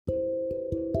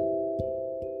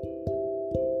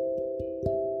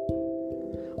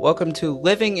Welcome to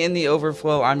Living in the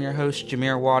Overflow. I'm your host,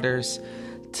 Jameer Waters.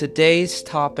 Today's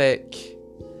topic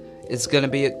is going to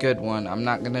be a good one. I'm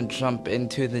not going to jump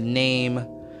into the name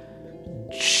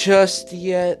just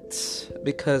yet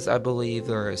because I believe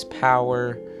there is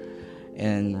power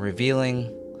in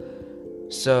revealing.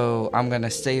 So I'm going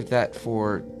to save that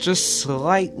for just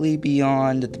slightly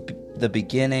beyond the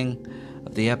beginning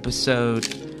of the episode.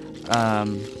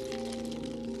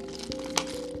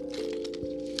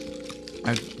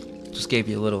 I just gave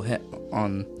you a little hint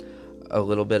on a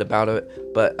little bit about it,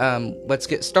 but let's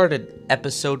get started.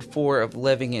 Episode 4 of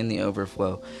Living in the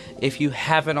Overflow. If you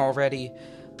haven't already,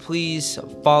 please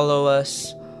follow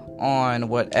us on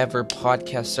whatever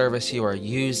podcast service you are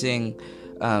using.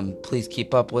 Please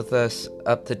keep up with us,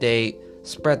 up to date.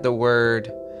 Spread the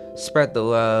word, spread the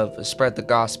love, spread the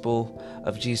gospel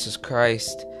of Jesus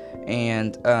Christ,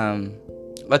 and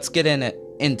let's get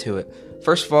into it.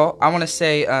 First of all, I want to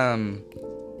say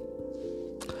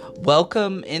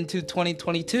welcome into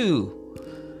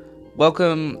 2022.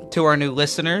 Welcome to our new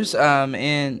listeners.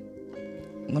 And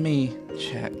let me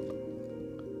check.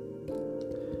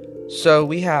 So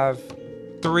we have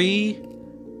three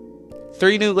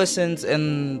new listens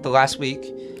in the last week.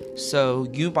 So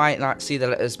you might not see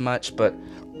that as much, but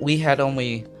we had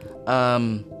only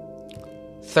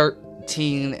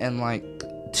 13 in like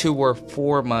 2 or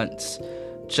 4 months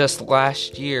just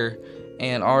last year,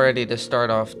 and already to start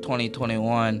off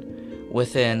 2021,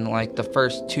 within like the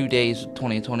first 2 days of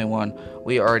 2021,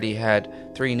 we already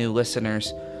had 3 new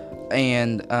listeners,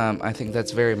 and I think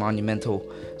that's very monumental.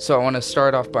 So I want to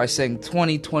start off by saying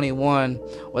 2021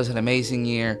 was an amazing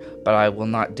year, but I will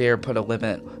not dare put a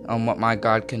limit on what my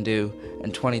God can do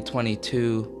in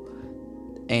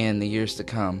 2022 and the years to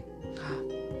come.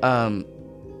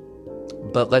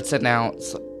 But let's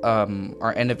announce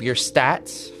our end of year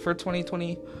stats for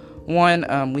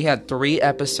 2021. We had 3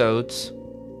 episodes.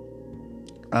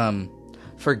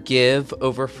 Forgive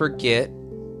over forget.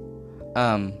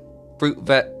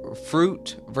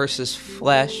 Fruit versus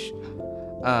flesh.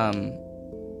 I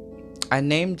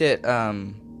named it how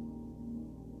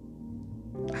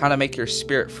to make your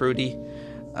spirit fruity.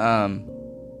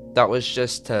 That was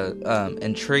just to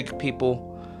intrigue people,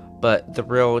 but the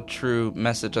real true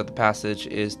message of the passage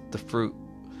is the fruit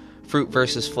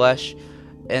versus flesh.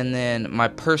 And then my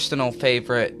personal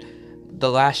favorite,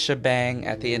 the last shebang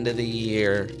at the end of the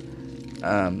year,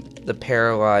 the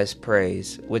paralyzed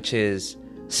praise, which is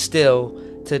still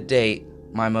to date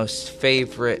my most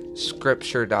favorite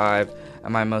scripture dive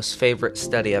and my most favorite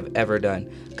study I've ever done,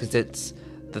 because it's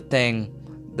the thing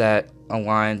that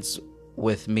aligns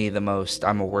with me the most.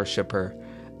 I'm a worshiper,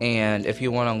 and if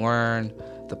you want to learn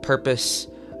the purpose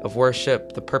of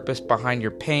worship, the purpose behind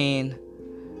your pain,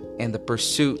 and the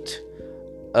pursuit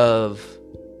of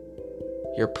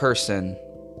your person,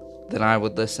 then I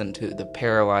would listen to the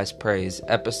Paralyzed Praise,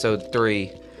 episode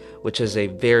 3, which is a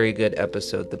very good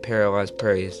episode, the Paralyzed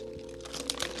Praise.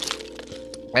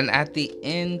 And at the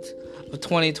end of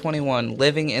 2021,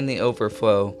 Living in the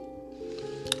Overflow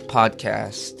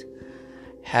podcast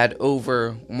had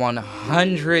over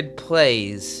 100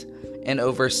 plays and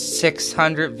over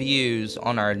 600 views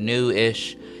on our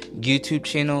new-ish YouTube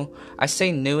channel. I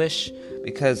say newish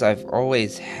because I've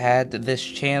always had this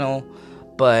channel,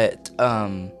 but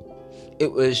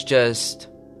it was just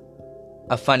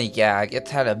a funny gag. It's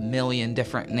had a million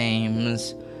different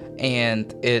names,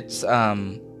 and it's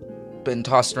been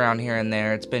tossed around here and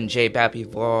there. It's been J Pappy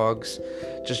Vlogs,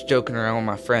 just joking around with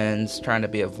my friends, trying to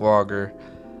be a vlogger,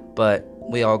 but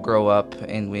we all grow up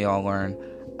and we all learn.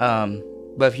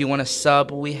 But if you want to sub,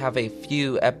 we have a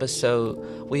few episodes.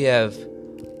 We have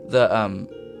the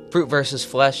Fruit versus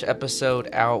Flesh episode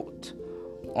out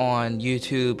on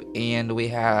YouTube, and we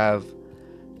have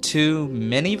 2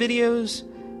 mini videos,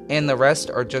 and the rest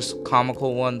are just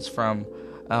comical ones from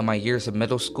my years of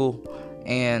middle school.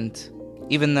 And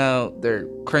even though they're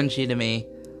cringy to me,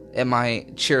 it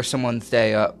might cheer someone's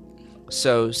day up.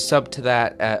 So sub to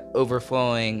that at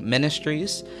Overflowing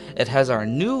Ministries. It has our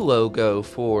new logo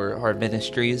for our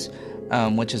ministries,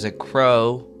 which is a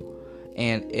crow,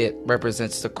 and it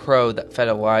represents the crow that fed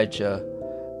Elijah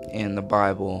in the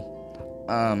Bible.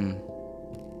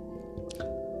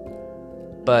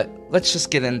 But let's just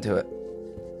get into it.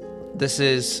 This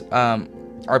is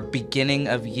our beginning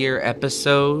of year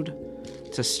episode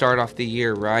to start off the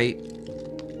year right.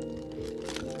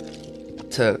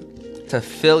 To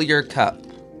fill your cup.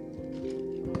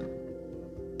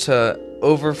 To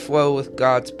overflow with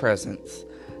God's presence.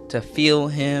 To feel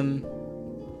Him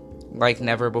like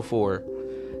never before.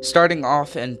 Starting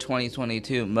off in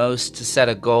 2022, most to set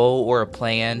a goal or a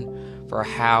plan for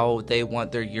how they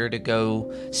want their year to go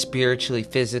spiritually,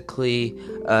 physically.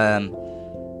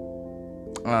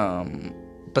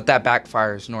 But that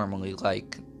backfires normally,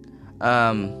 like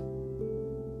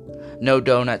no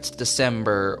donuts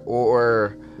December,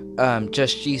 or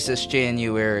just Jesus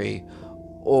January,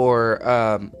 or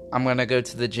I'm gonna go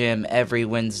to the gym every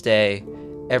Wednesday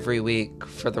every week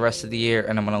for the rest of the year,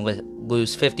 and I'm gonna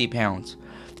lose 50 pounds,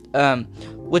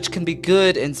 which can be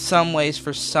good in some ways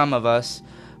for some of us,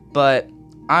 but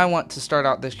I want to start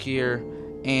out this year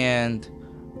and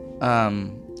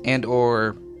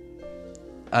or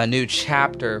a new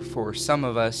chapter for some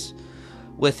of us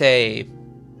with a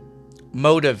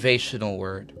motivational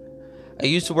word. I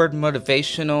use the word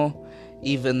motivational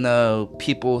even though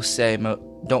people say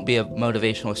don't be a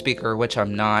motivational speaker, which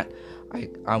I'm not.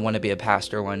 I want to be a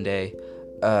pastor one day,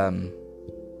 so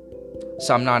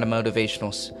I'm not a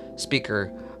motivational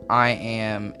speaker. I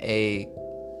am a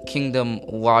kingdom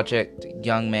logic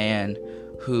young man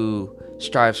who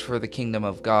strives for the kingdom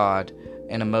of God,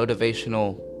 and a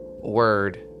motivational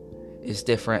word is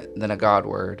different than a God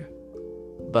word,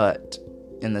 but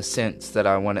in the sense that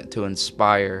I want it to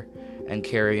inspire and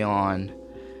carry on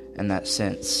in that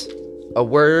sense. A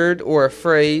word or a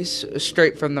phrase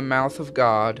straight from the mouth of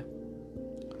God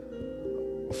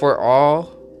for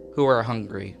all who are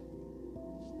hungry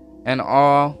and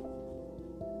all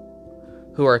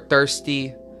who are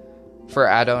thirsty for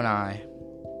Adonai,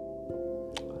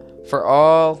 for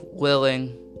all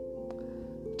willing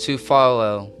to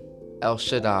follow El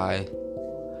Shaddai.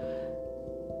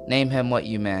 Name him what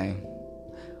you may.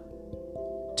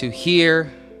 To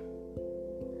hear,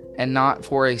 and not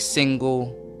for a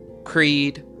single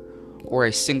creed or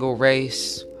a single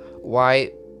race,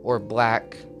 white or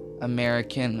black,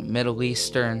 American, Middle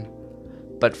Eastern,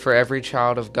 but for every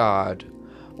child of God,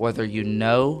 whether you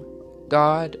know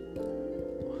God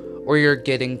or you're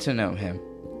getting to know him.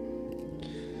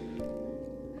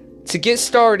 To get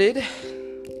started,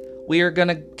 we are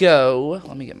gonna go,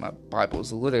 let me get my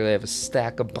Bibles. I literally have a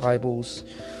stack of Bibles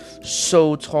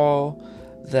so tall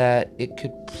that it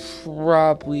could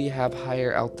probably have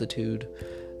higher altitude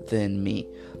than me.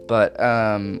 But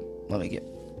let me get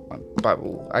my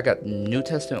Bible. I got New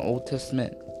Testament, Old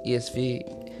Testament, ESV,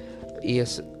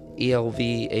 ELV,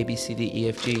 ABCD,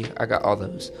 EFG. I got all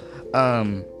those.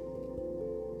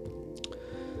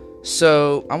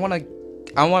 So I wanna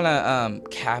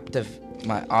captivate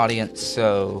my audience.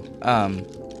 So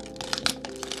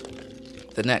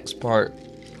the next part,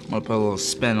 I'm gonna put a little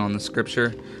spin on the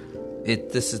scripture.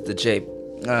 This is the J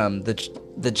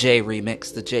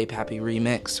remix, the J Pappy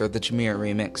remix, or the Jameer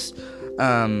remix.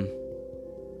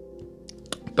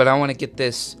 But I want to get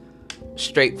this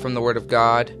straight from the Word of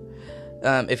God.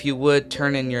 If you would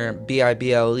turn in your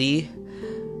Bible,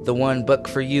 the one book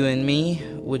for you and me,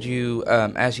 would you,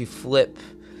 as you flip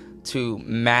to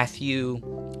Matthew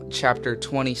chapter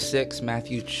 26,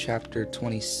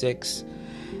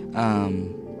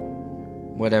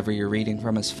 whatever you're reading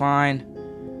from is fine.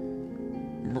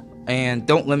 And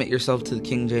don't limit yourself to the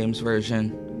King James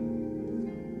Version.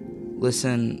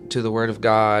 Listen to the Word of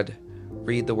God.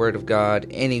 Read the Word of God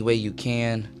any way you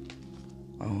can.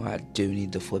 Oh, I do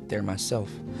need to flip there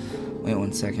myself. Wait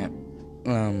 1 second.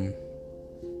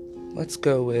 Let's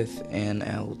go with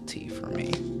NLT for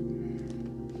me.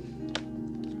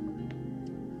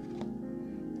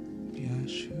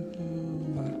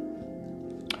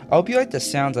 I hope you like the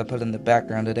sounds I put in the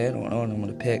background today. I don't know what I'm going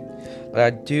to pick. But I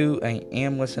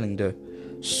am listening to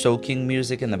soaking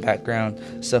music in the background.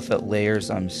 Stuff that layers.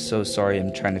 I'm so sorry.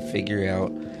 I'm trying to figure out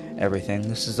everything.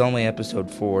 This is only episode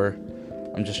 4.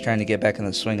 I'm just trying to get back in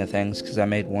the swing of things because I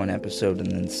made one episode and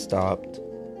then stopped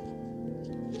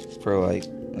for like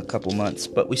a couple months.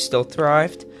 But we still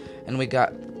thrived. And we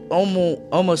got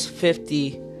almost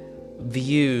 50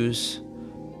 views,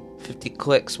 50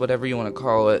 clicks, whatever you want to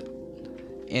call it,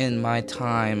 in my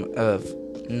time of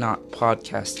not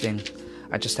podcasting.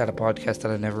 I just had a podcast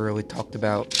that I never really talked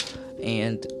about,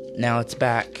 and now it's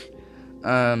back.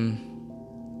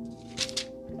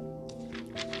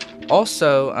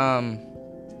 Also,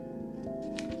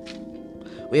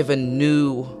 we have a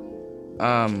new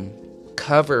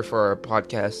cover for our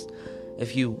podcast.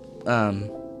 If you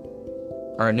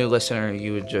are a new listener,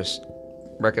 you would just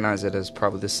recognize it as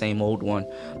probably the same old one,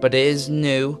 but it is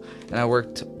new, and I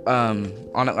worked on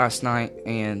it last night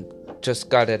and just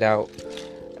got it out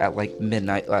at like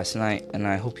midnight last night, and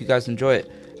I hope you guys enjoy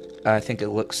it. I think it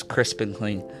looks crisp and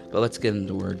clean, but let's get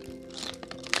into the Word.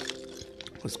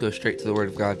 Let's go straight to the Word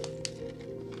of God.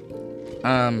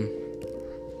 I'm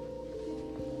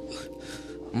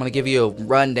going to give you a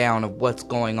rundown of what's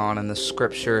going on in the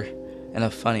scripture in a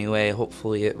funny way.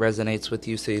 Hopefully it resonates with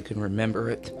you so you can remember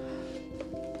it.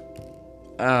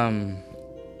 I'm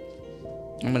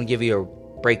going to give you a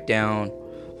breakdown,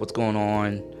 what's going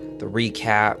on, the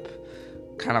recap,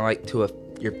 kind of like to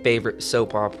your favorite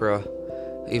soap opera,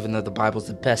 even though the Bible's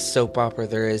the best soap opera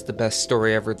there is, the best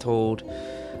story ever told.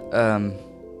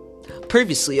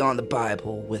 Previously on the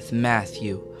Bible with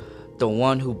Matthew, the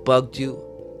one who bugged you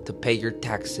to pay your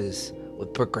taxes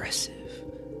with Progressive.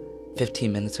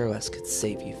 15 minutes or less could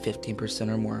save you 15%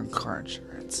 or more on car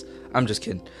insurance. I'm just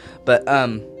kidding. But,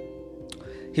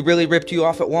 he really ripped you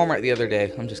off at Walmart the other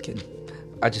day. I'm just kidding.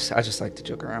 I just like to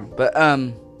joke around. But,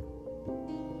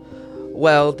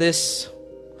 well, this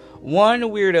one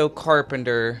weirdo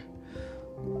carpenter,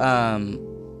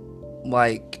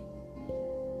 like,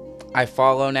 I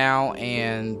follow now,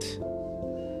 and,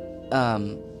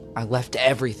 I left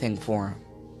everything for him.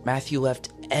 Matthew left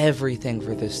everything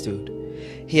for this dude.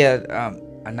 He had,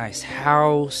 a nice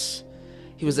house.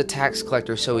 He was a tax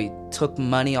collector, so he took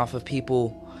money off of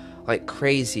people like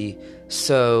crazy.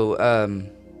 So,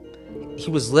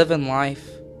 he was living life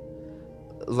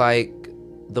like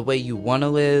the way you want to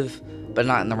live, but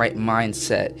not in the right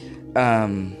mindset.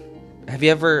 Have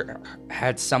you ever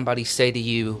had somebody say to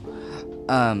you,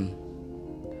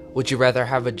 would you rather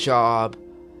have a job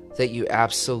that you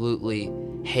absolutely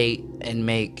hate and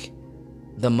make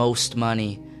the most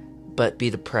money but be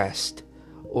depressed?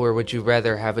 Or would you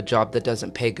rather have a job that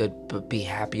doesn't pay good but be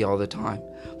happy all the time?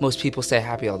 Most people say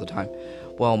happy all the time.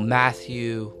 Well,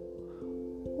 Matthew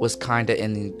was kind of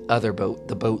in the other boat,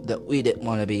 the boat that we didn't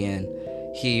want to be in.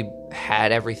 He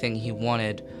had everything he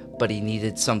wanted, but he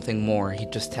needed something more. He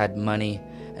just had money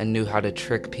and knew how to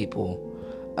trick people.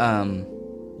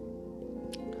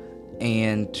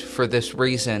 And for this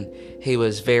reason, he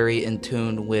was very in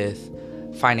tune with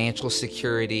financial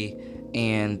security,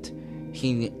 and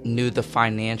he knew the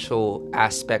financial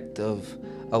aspect of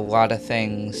a lot of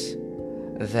things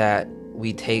that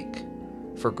we take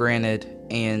for granted,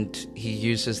 and he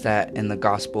uses that in the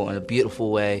gospel in a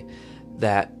beautiful way,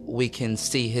 that we can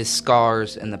see his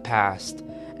scars in the past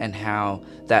and how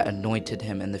that anointed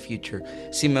him in the future.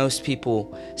 See, most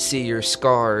people see your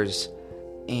scars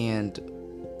and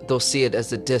they'll see it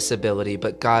as a disability,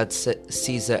 but God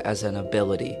sees it as an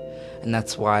ability. And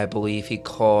that's why I believe he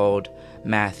called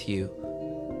Matthew,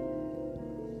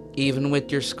 even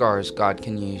with your scars, God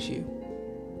can use you.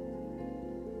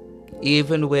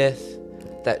 Even with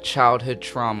that childhood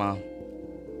trauma,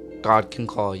 God can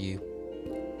call you.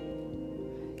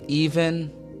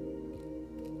 Even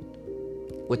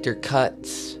with your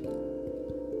cuts,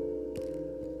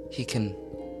 he can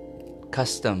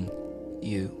custom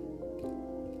you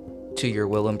to your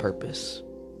will and purpose.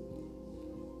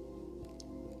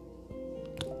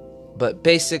 But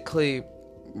basically,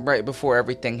 right before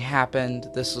everything happened,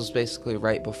 this was basically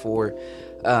right before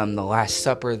the Last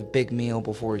Supper, the big meal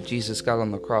before Jesus got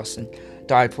on the cross and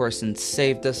died for us and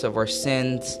saved us of our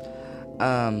sins.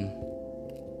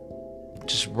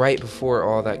 Just right before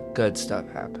all that good stuff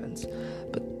happens.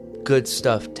 But good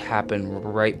stuff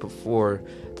happened right before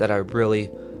that I really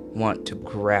want to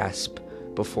grasp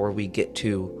before we get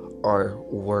to our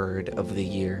word of the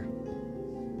year.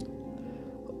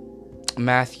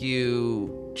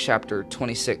 Matthew chapter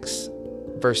 26,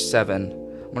 verse 7.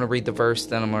 I'm going to read the verse,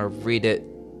 then I'm going to read it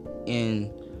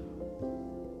in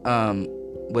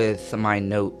with my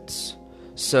notes.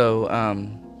 So,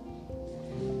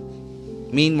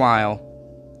 meanwhile,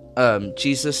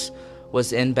 Jesus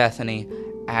was in Bethany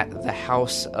at the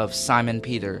house of Simon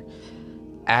Peter,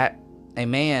 at a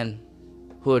man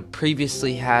who had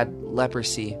previously had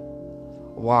leprosy.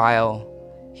 While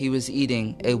he was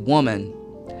eating, a woman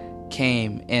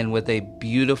came in with a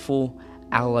beautiful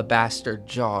alabaster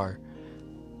jar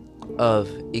of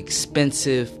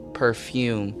expensive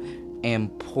perfume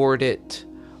and poured it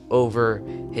over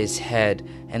his head.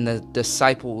 And the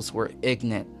disciples were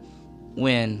indignant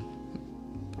when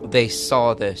they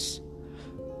saw this.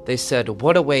 They said,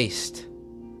 "What a waste.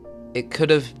 It could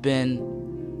have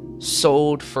been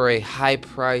sold for a high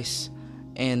price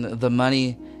and the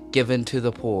money given to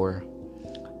the poor."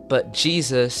 But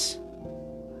Jesus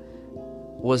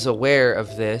was aware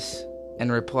of this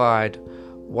and replied,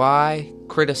 "Why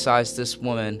criticize this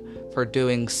woman for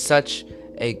doing such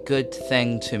a good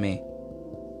thing to me?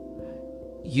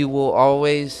 You will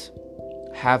always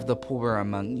have the poor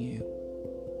among you,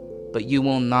 but you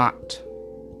will not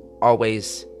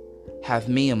always have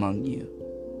me among you.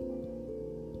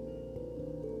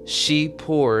 She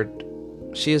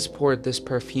has poured this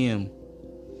perfume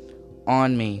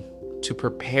on me to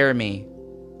prepare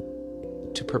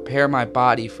my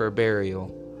body for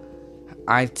burial.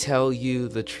 I tell you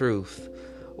the truth,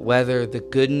 wherever the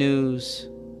good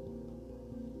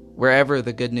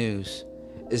news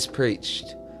is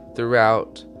preached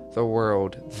throughout the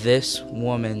world, this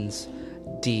woman's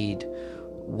deed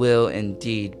will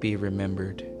indeed be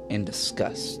remembered and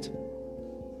discussed.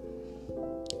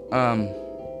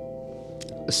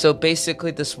 So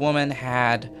basically, this woman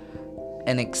had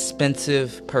an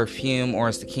expensive perfume, or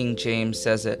as the King James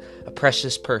says it, a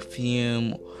precious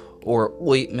perfume or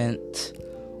ointment,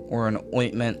 or an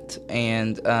ointment.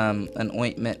 And an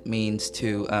ointment means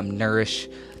to nourish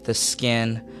the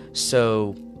skin.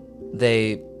 So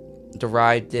they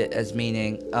derived it as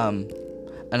meaning an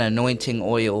anointing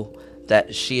oil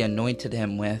that she anointed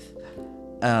him with.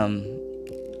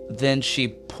 Then she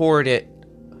poured it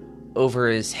over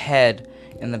his head,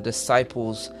 and the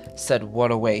disciples said,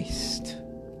 "What a waste."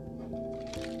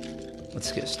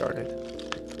 Let's get started.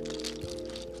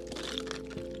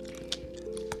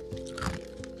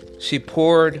 She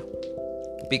poured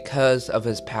because of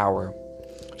his power.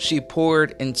 She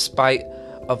poured in spite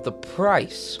of the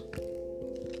price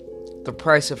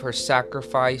of her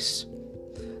sacrifice,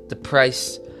 the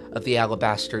price of the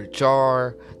alabaster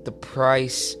jar, the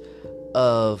price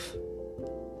of,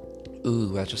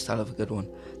 I just thought of a good one.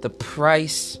 The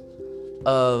price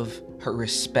of her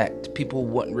respect. People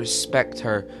wouldn't respect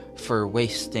her for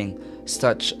wasting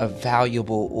such a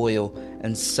valuable oil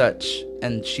and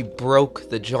she broke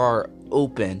the jar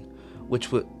open,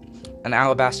 which would, an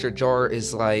alabaster jar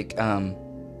is like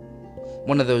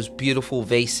one of those beautiful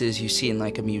vases you see in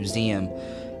like a museum.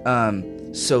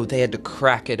 So they had to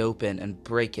crack it open and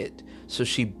break it. So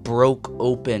she broke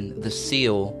open the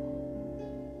seal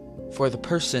for the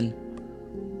person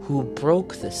who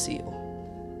broke the seal.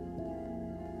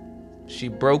 She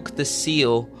broke the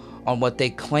seal on what they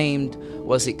claimed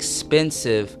was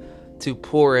expensive to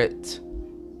pour it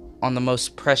on the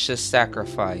most precious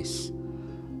sacrifice.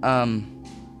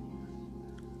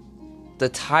 The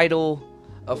title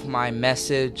of my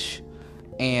message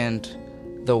and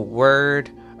the word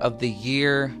of the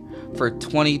year for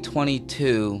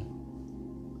 2022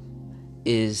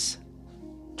 is,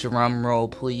 drum roll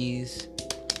please,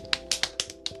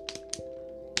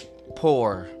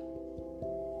 pour.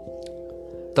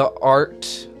 The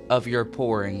art of your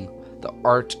pouring. The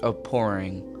art of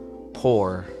pouring.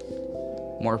 Pour.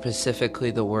 More specifically,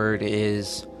 the word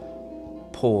is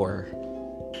pour.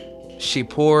 She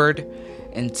poured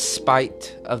in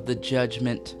spite of the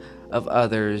judgment of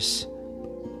others.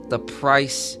 The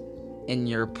price in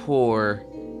your pour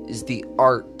is the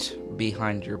art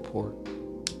behind your pour.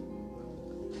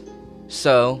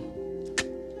 So,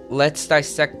 let's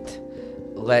dissect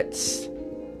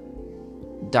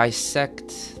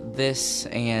this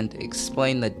and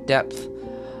explain the depth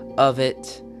of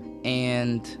it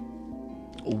and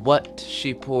what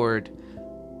she poured,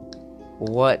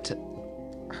 what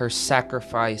her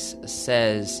sacrifice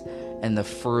says, and the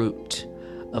fruit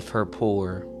of her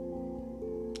pour.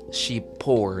 She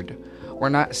poured. We're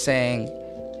not saying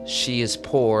she is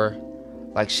poor,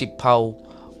 like she po,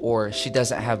 or she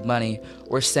doesn't have money.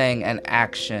 We're saying an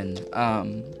action.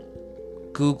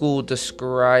 Google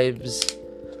describes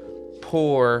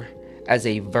pour as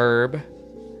a verb,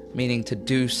 meaning to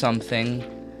do something.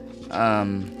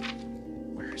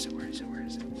 Where is it?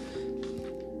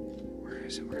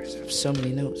 I have so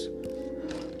many notes.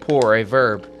 Pour, a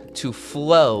verb, to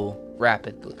flow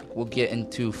rapidly. We'll get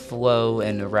into flow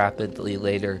and rapidly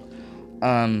later.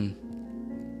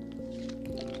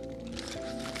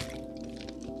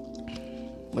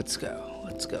 Let's go.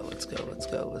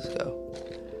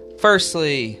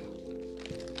 Firstly,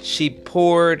 she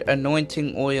poured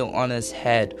anointing oil on his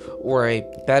head, or a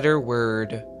better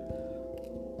word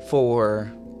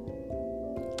for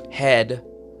head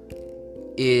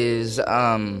is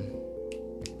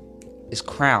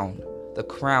crown, the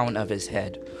crown of his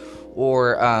head,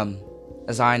 or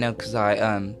as I know, because I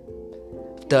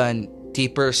done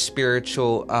deeper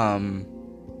spiritual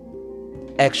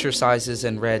exercises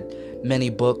and read many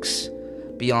books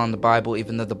beyond the Bible.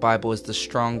 Even though the Bible is the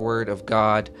strong word of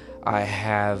God, I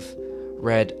have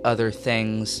read other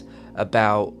things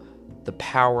about the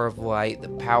power of light, the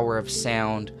power of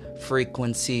sound,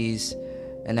 frequencies,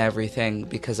 and everything,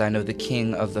 because I know the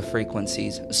king of the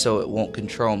frequencies, so it won't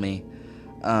control me.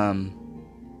 And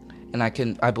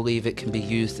I believe it can be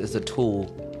used as a tool.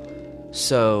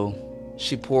 So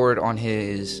she poured on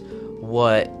his,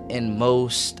 what in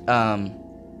most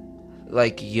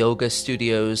like yoga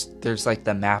studios, there's like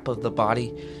the map of the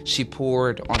body. She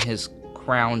poured on his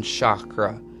crown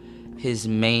chakra, his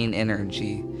main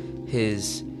energy,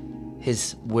 his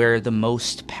where the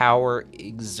most power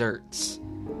exerts.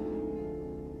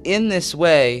 In this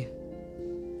way,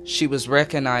 She was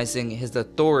recognizing his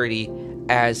authority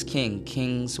as king.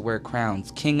 Kings wear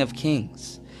crowns. King of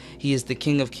kings. He is the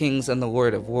King of kings and the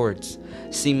Lord of lords.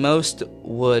 See, most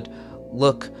would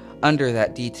look under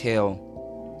that detail.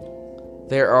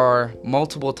 There are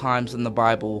multiple times in the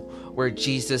Bible where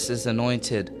Jesus is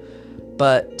anointed,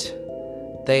 but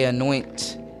they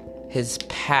anoint his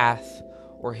path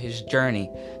or his journey.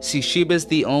 See, Sheba's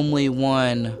the only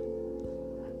one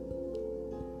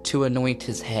to anoint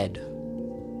his head.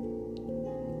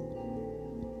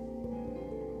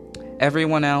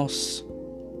 Everyone else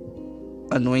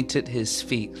anointed his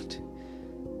feet,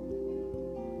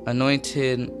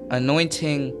 anointing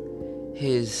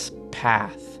his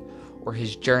path or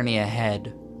his journey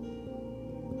ahead,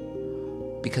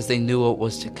 because they knew what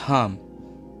was to come.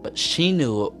 But she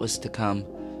knew what was to come,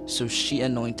 so she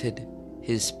anointed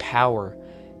his power.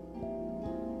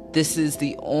 This is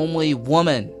the only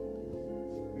woman.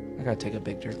 I gotta take a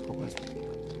big drink real quick.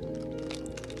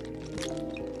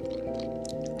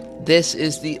 This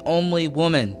is the only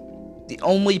woman, the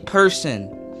only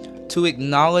person to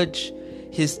acknowledge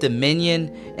his dominion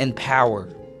and power.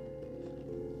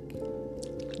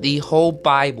 The whole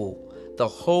Bible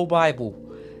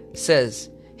says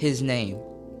his name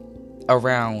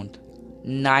around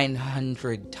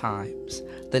 900 times.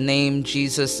 The name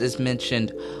Jesus is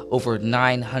mentioned over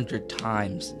 900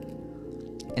 times.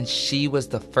 And she was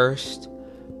the first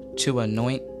to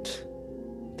anoint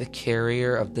the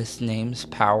carrier of this name's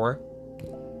power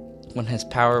when his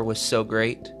power was so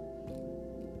great.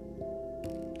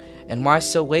 And why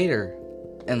so later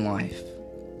in life?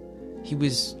 He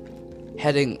was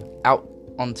heading out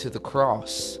onto the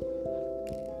cross.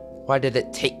 Why did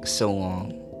it take so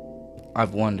long?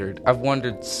 I've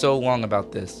wondered so long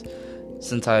about this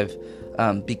since I've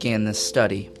began this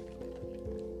study.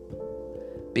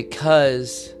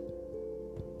 Because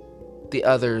the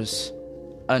others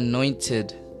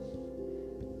anointed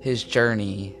his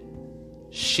journey,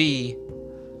 she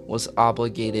was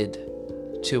obligated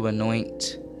to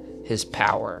anoint his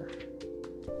power.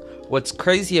 What's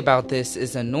crazy about this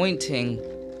is anointing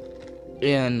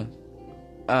in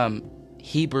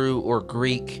Hebrew or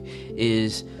Greek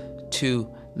is to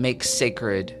make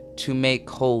sacred, to make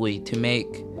holy, to make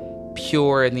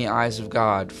pure in the eyes of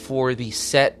God for the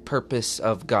set purpose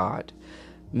of God.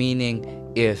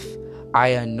 Meaning, if I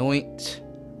anoint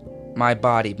my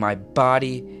body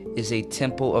is a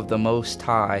temple of the Most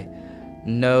High.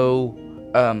 No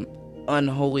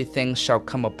unholy things shall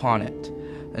come upon it.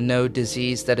 And no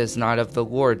disease that is not of the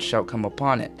Lord shall come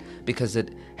upon it, because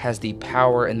it has the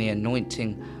power and the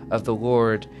anointing of the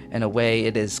Lord. In a way,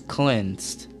 it is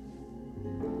cleansed.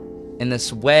 In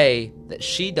this way that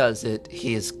she does it,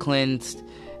 he is cleansed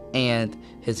and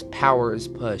his power is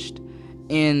pushed.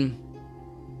 In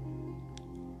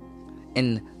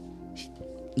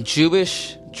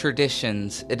Jewish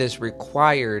traditions, it is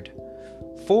required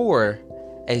for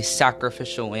a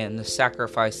sacrificial lamb, the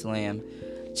sacrifice lamb,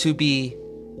 to be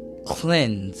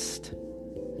cleansed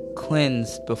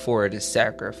before it is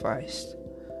sacrificed,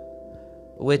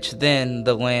 which then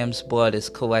the lamb's blood is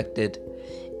collected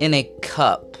in a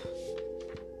cup,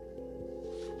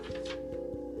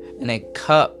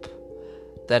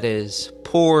 that is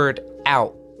poured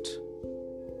out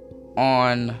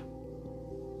on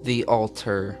the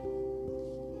altar.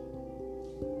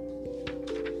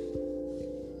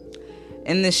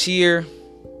 In this year,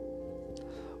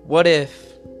 what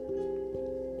if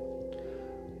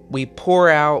we pour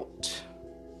out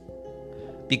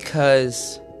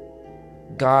because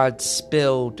God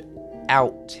spilled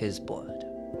out his blood?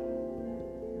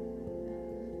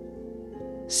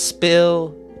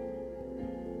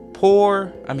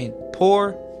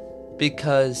 Pour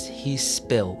because he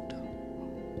spilled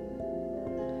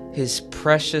his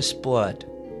precious blood.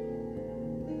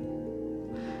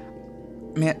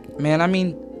 Man,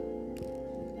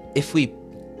 if we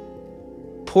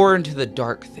pour into the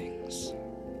dark things,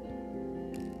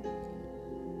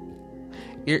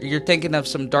 you're thinking of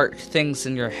some dark things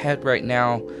in your head right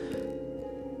now.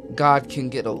 God can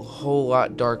get a whole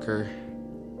lot darker.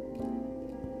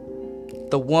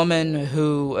 The woman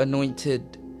who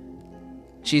anointed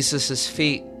Jesus'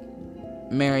 feet,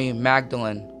 Mary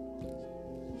Magdalene,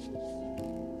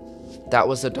 that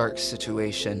was a dark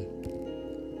situation.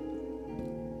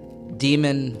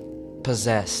 Demon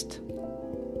possessed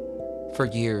for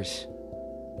years.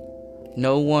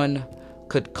 No one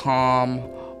could calm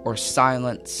or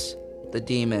silence the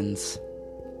demons.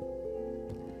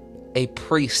 A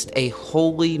priest, a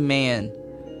holy man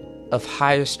of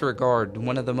highest regard,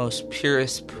 one of the most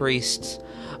purest priests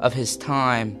of his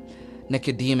time,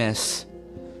 Nicodemus,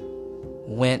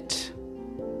 went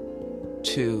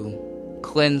to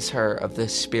cleanse her of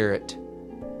this spirit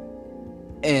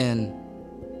and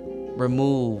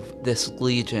remove this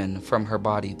legion from her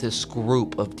body, this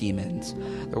group of demons.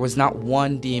 There was not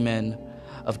one demon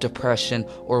of depression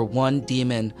or one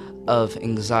demon of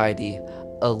anxiety.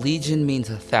 A legion means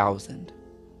 1,000.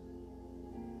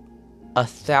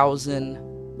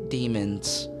 1,000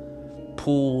 demons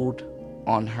pulled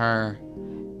on her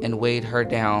and weighed her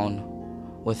down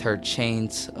with her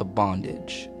chains of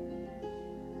bondage.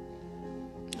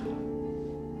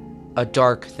 A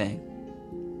dark thing.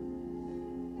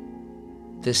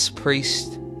 This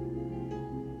priest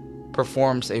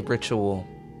performs a ritual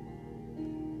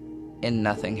and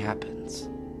nothing happens.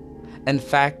 In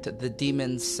fact, the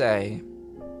demons say,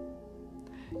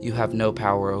 "You have no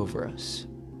power over us."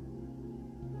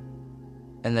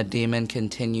 And the demon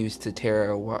continues to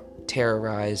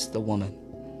terrorize the woman.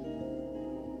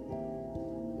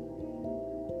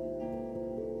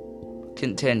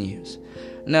 Continues.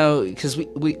 No, because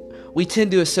we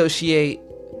tend to associate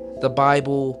the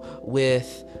Bible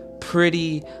with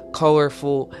pretty,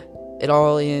 colorful, it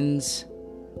all ends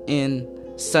in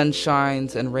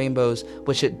sunshines and rainbows,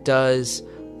 which it does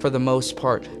for the most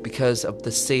part because of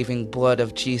the saving blood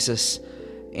of Jesus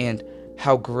and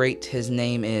how great his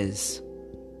name is.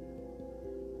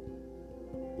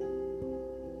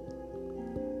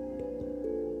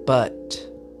 But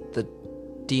the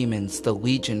demons, the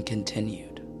legion continued.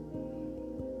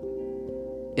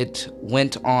 It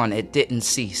went on, it didn't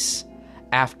cease.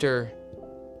 After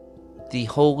the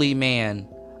holy man,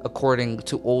 a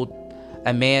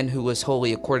man who was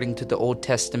holy according to the Old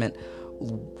Testament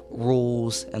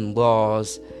rules and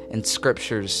laws and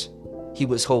scriptures, he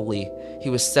was holy. He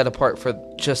was set apart for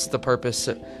just the purpose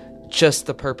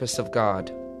of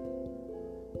God.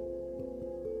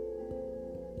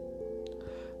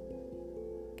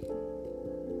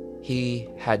 He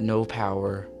had no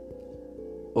power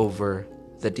over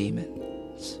the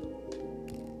demons.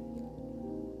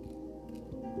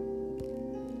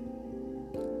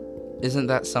 Isn't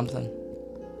that something?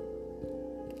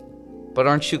 But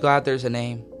aren't you glad there's a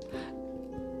name?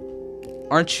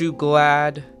 Aren't you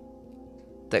glad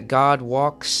that God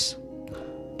walks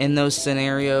in those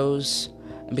scenarios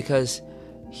because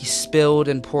he spilled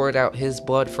and poured out his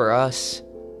blood for us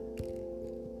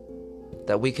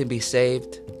that we can be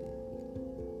saved?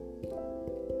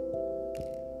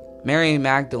 Mary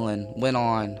Magdalene went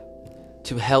on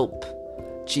to help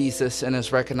Jesus and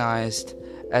is recognized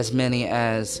as many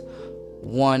as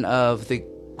one of the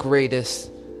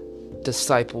greatest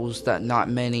disciples that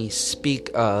not many speak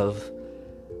of.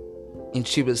 And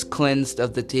she was cleansed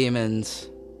of the demons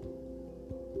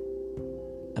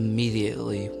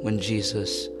immediately when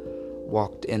Jesus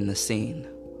walked in the scene.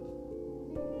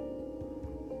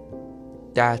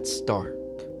 That's dark.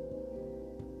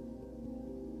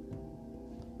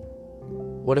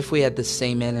 What if we had the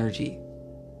same energy?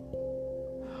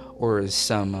 Or as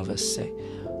some of us say,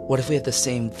 what if we had the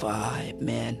same vibe,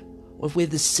 man? What if we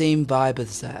had the same vibe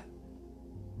as that?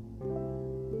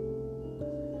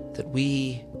 That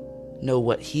we know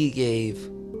what he gave,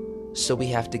 so we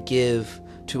have to give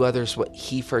to others what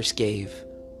he first gave.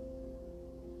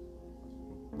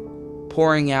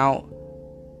 Pouring out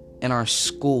in our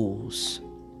schools.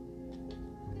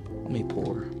 Let me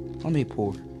pour.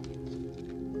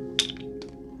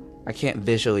 I can't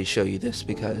visually show you this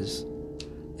because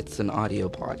it's an audio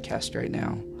podcast right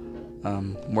now.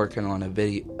 I'm working on a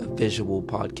visual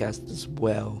podcast as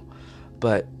well.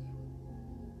 But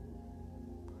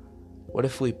what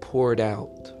if we poured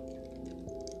out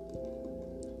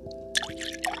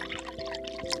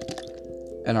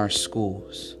in our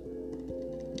schools,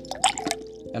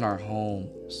 in our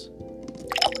homes,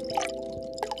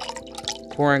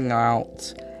 pouring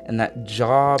out in that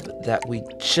job that we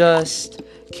just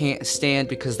can't stand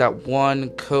because that one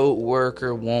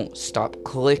co-worker won't stop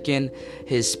clicking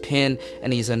his pen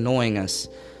and he's annoying us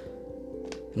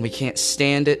and we can't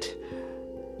stand it,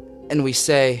 and we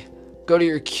say, "Go to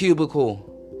your cubicle,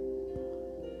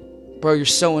 bro, you're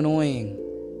so annoying,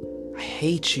 I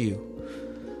hate you,"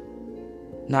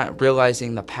 not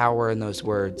realizing the power in those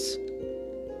words.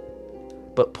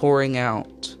 But pouring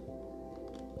out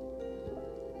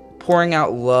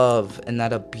love in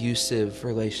that abusive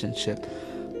relationship,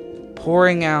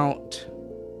 pouring out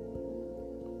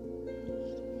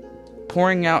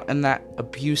in that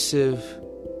abusive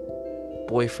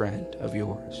boyfriend of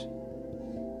yours,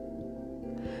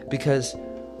 because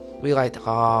we like,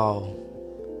 oh,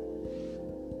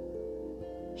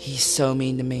 he's so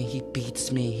mean to me, he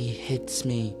beats me, he hits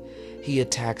me, he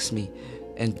attacks me.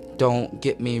 And don't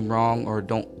get me wrong, or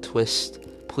don't twist,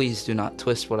 please do not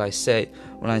twist what I say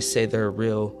when I say there are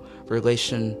real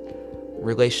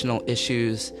relational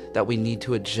issues that we need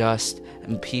to adjust,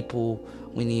 and people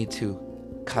we need to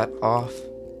cut off.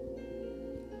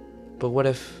 But what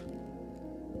if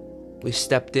we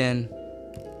stepped in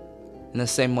the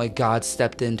same way God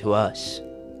stepped into us?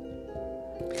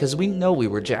 Because we know we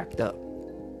were jacked up.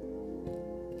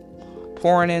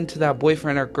 Pouring into that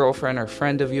boyfriend or girlfriend or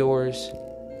friend of yours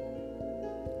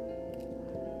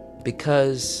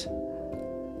because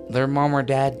their mom or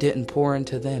dad didn't pour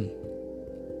into them.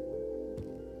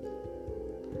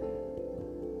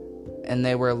 And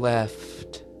they were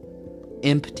left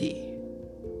empty.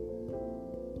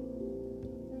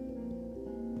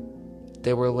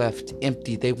 They were left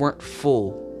empty. They weren't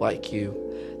full like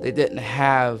you. They didn't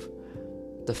have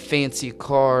the fancy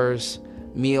cars,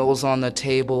 meals on the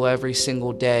table every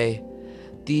single day.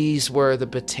 These were the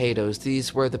potatoes.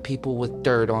 These were the people with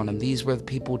dirt on them. These were the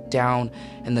people down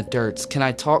in the dirts. Can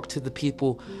I talk to the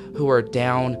people who are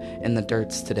down in the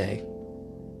dirts today?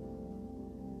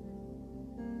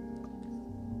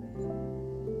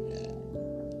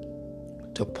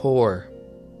 To pour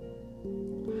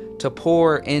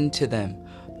into them,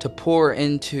 to pour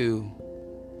into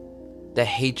the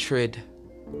hatred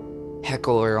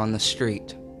heckler on the street,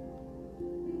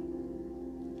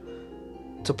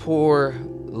 to pour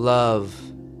love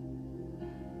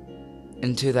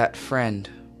into that friend,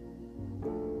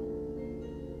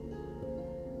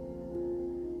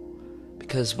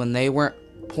 because when they weren't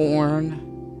pouring,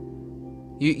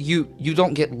 you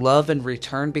don't get love in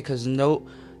return, because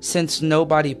since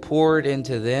nobody poured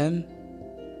into them,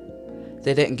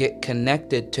 they didn't get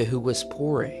connected to who was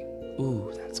pouring.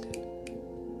 Ooh, that's good.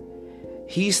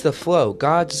 He's the flow.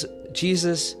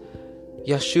 Jesus,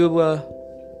 Yeshua,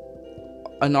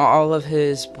 and all of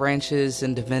his branches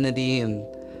and divinity and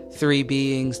three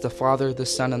beings, the Father, the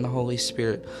Son, and the Holy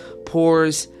Spirit,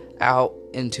 pours out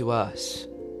into us.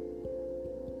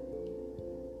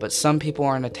 But some people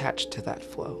aren't attached to that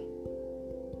flow.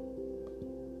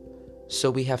 So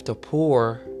we have to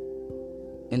pour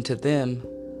into them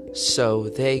so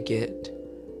they get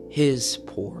his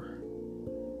pour.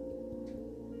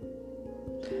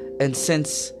 And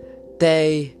since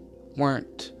they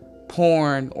weren't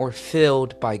poured or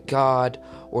filled by God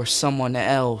or someone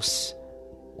else,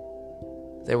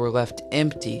 they were left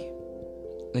empty.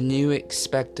 And you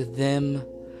expected them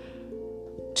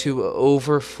to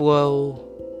overflow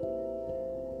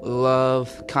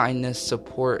love, kindness,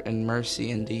 support, and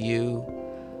mercy into you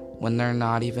when they're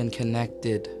not even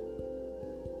connected.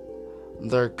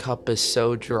 Their cup is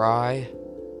so dry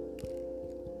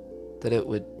that it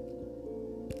would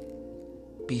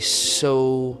be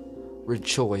so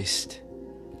rejoiced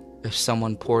if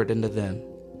someone poured into them.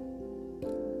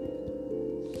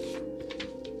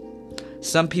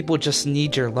 Some people just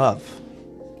need your love.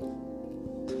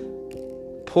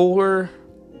 Pour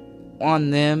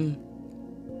on them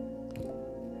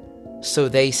so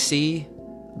they see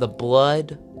the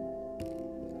blood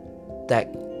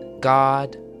that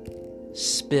God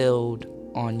spilled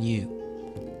on you.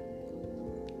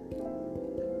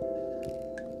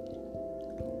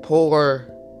 Pour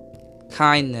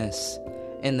kindness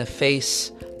in the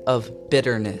face of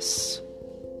bitterness.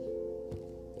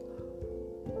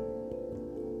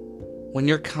 When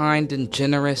you're kind and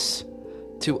generous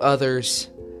to others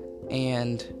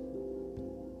and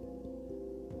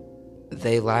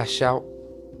they lash out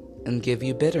and give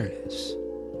you bitterness.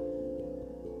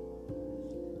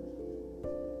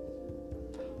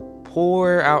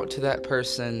 Pour out to that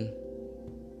person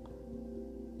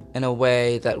in a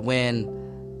way that when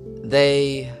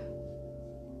they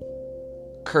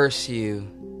curse you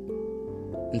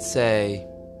and say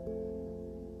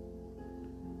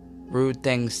rude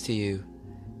things to you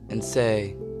and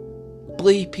say,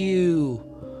 bleep you,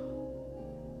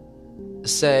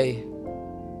 say,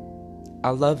 I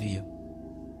love you.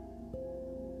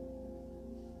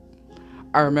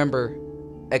 I remember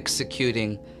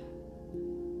executing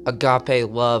agape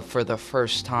love for the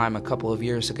first time a couple of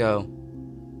years ago.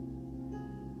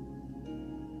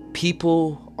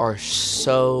 People are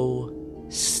so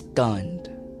stunned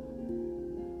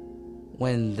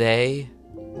when they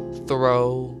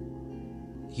throw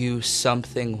you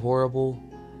something horrible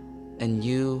and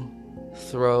you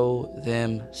throw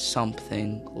them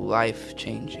something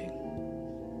life-changing.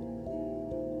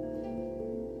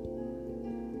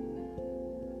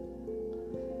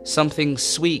 Something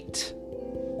sweet.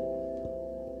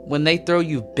 When they throw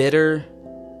you bitter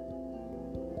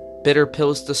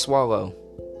pills to swallow,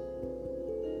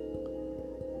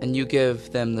 and you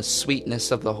give them the sweetness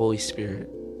of the Holy Spirit,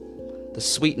 the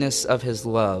sweetness of his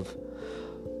love,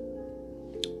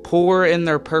 pour in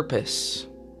their purpose.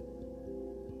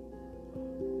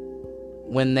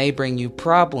 when they bring you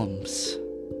problems.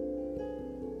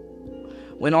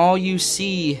 When all you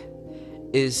see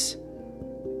is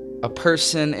a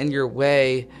person in your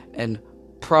way and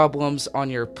problems on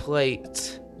your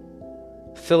plate,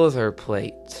 fill their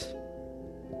plate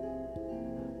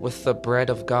with the bread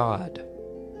of God.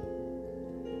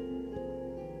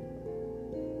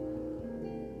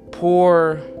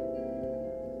 Pour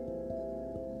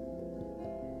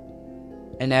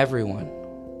in everyone.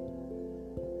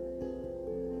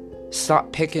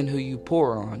 Stop picking who you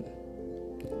pour on.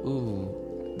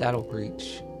 Ooh, that'll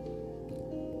reach.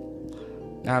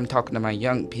 Now I'm talking to my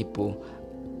young people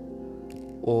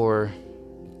or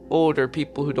older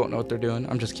people who don't know what they're doing.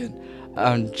 I'm just kidding.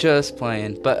 I'm just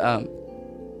playing. But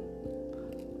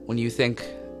when you think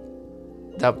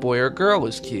that boy or girl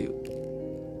is cute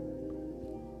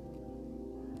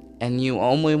and you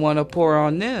only want to pour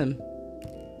on them,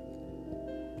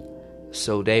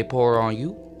 so they pour on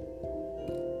you.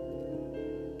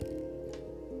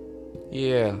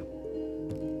 Yeah.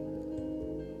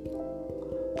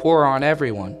 Pour on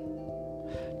everyone.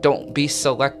 Don't be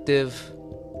selective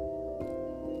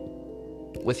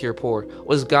with your pour.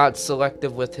 Was God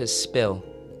selective with his spill?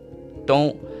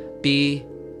 Don't be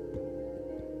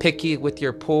picky with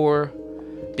your pour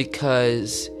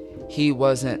because he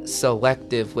wasn't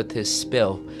selective with his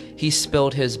spill. He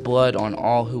spilled his blood on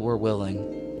all who were willing,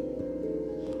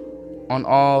 on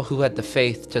all who had the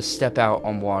faith to step out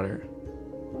on water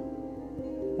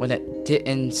when it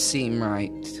didn't seem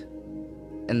right,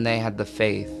 and they had the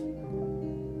faith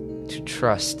to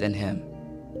trust in him.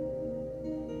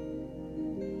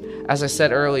 As I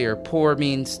said earlier, pour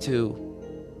means to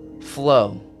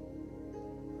flow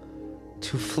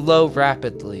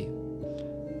rapidly,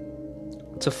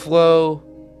 to flow.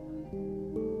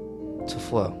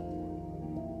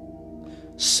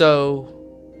 So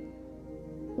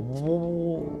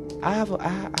I have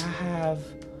a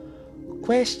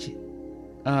question.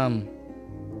 I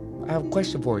have a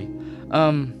question for you.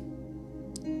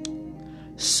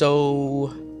 So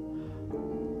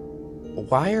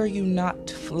why are you not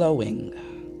flowing?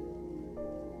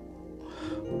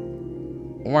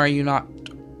 Why are you not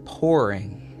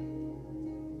pouring?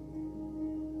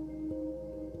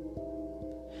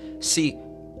 See,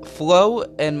 flow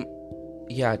and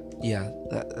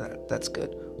that's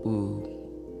good. Ooh.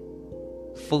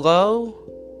 Flow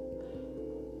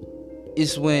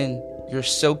is when you're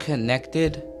so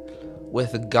connected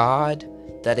with God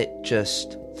that it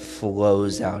just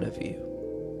flows out of you.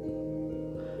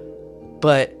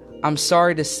 But I'm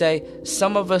sorry to say,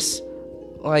 some of us,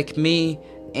 like me,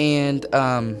 and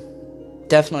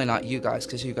definitely not you guys,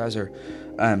 because you guys are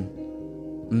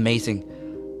amazing,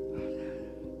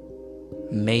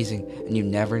 and you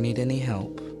never need any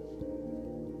help.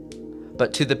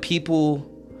 But to the people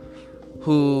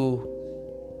who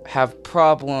have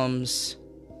problems,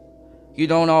 you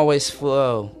don't always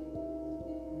flow.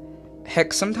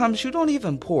 Heck, sometimes you don't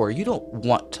even pour. You don't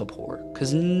want to pour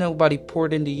because nobody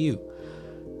poured into you.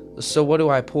 So what do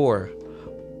I pour?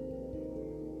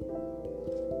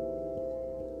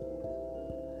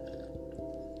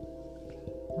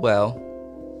 Well,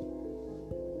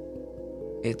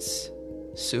 it's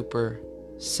super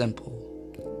simple.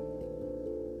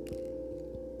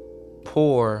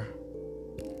 Pour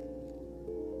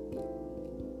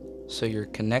so you're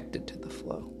connected to the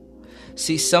flow.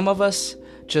 See, some of us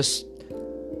just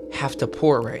have to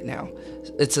pour right now.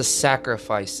 It's a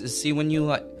sacrifice. See, when you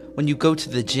go to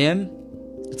the gym,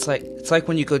 it's like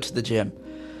when you go to the gym.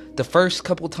 The first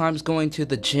couple times going to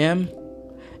the gym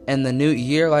and the new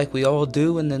year, like we all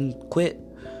do, and then quit.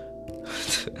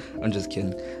 I'm just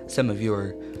kidding. Some of you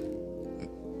are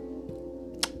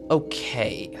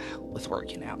okay with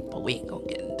working out, but we ain't gonna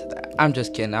get into that. I'm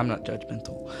just kidding. I'm not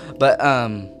judgmental. But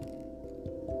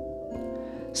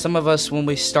some of us, when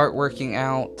we start working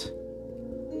out,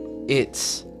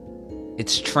 it's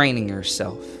training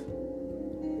yourself.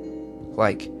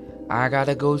 Like, I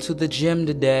gotta go to the gym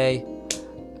today.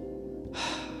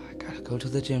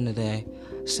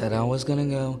 Said I was gonna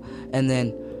go. And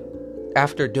then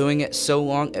after doing it so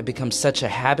long, it becomes such a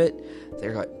habit.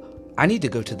 They're like, I need to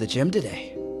go to the gym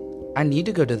today.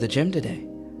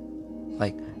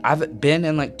 Like, I haven't been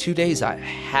in like 2 days. I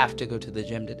have to go to the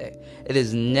gym today. It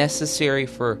is necessary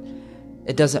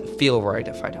it doesn't feel right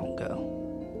if I don't go.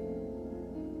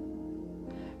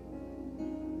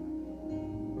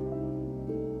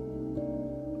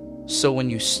 So when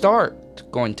you start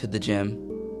going to the gym,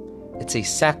 it's a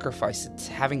sacrifice. It's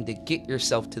having to get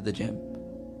yourself to the gym.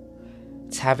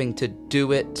 It's having to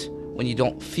do it when you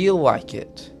don't feel like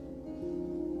it.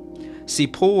 See,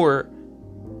 pour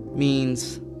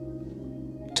means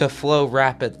to flow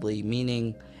rapidly,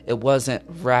 meaning it wasn't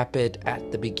rapid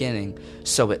at the beginning,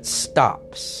 so it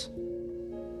stops.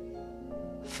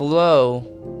 Flow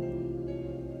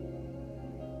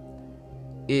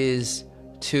is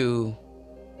to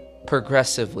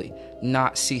progressively,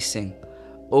 not ceasing,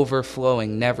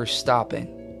 overflowing, never stopping.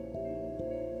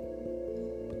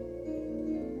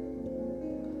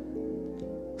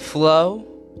 Flow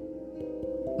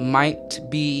might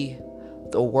be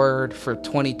the word for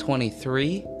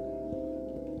 2023,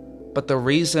 but the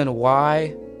reason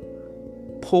why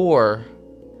pour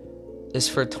is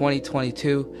for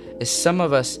 2022 is some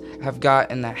of us have got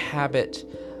in the habit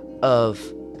of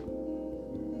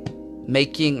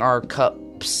making our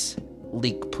cups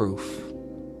leak proof.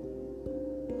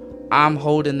 I'm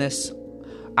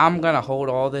gonna hold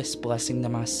all this blessing to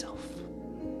myself.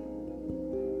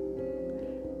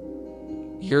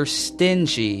 You're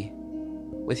stingy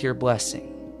with your blessing.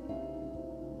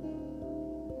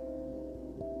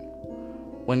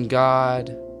 When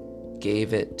God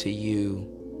gave it to you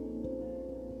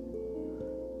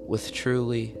with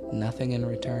truly nothing in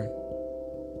return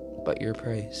but your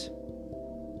praise,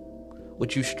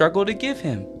 would you struggle to give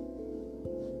him?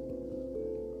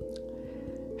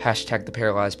 Hashtag the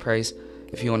paralyzed praise.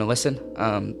 If you want to listen,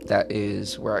 that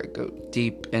is where I go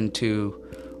deep into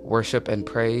worship and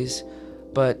praise.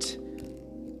 But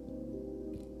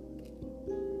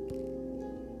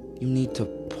you need to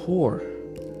pour.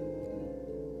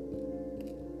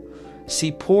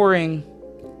 See, pouring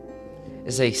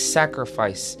is a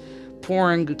sacrifice.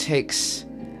 Pouring takes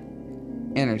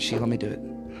energy. Let me do it.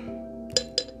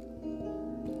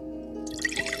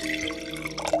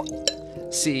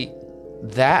 See,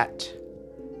 that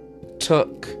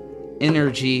took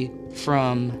energy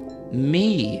from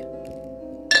me.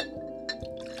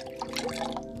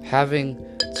 Having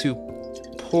to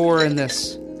pour in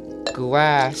this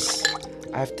glass,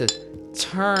 I have to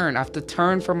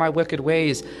turn from my wicked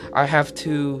ways. I have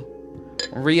to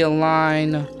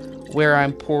realign where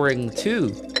I'm pouring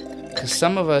to. Because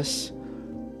some of us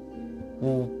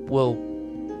will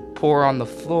pour on the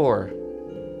floor.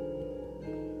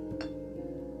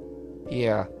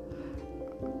 Yeah.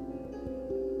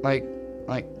 Like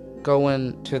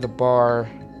going to the bar,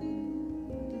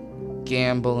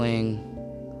 gambling,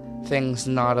 things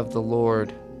not of the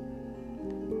Lord.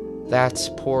 That's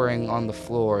pouring on the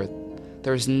floor.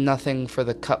 There's nothing for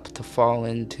the cup to fall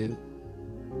into.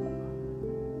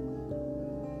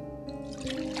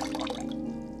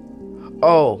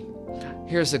 Oh,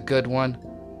 here's a good one.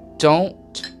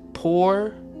 Don't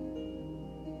pour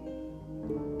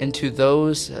into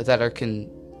those that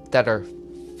are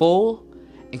full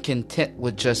and content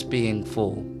with just being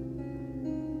full.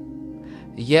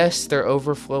 Yes, their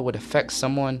overflow would affect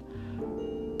someone,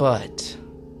 but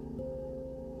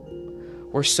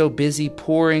we're so busy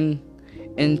pouring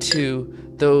into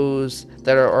those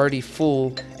that are already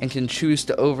full and can choose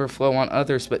to overflow on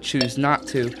others but choose not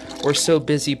to. We're so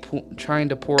busy trying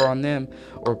to pour on them,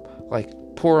 or like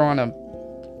pour on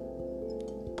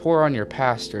your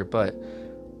pastor, but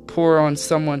pour on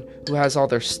someone who has all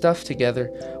their stuff together.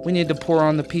 We need to pour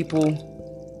on the people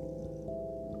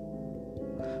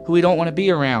who we don't want to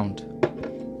be around.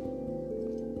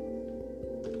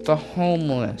 The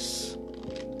homeless.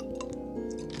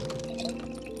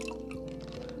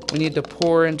 We need to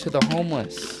pour into the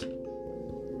homeless.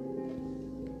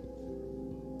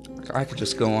 I could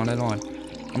just go on and on.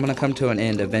 I'm going to come to an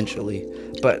end eventually.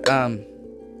 But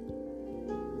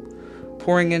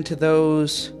pouring into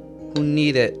those who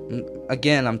need it.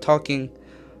 Again, I'm talking,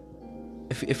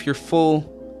 if you're full,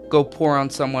 go pour on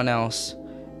someone else.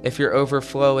 If you're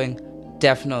overflowing,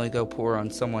 definitely go pour on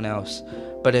someone else.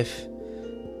 But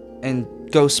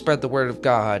and go spread the word of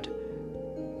God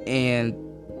and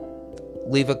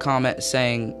leave a comment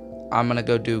saying, I'm going to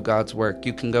go do God's work.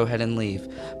 You can go ahead and leave.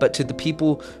 But to the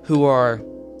people who are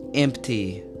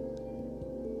empty,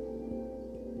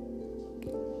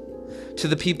 to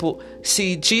the people,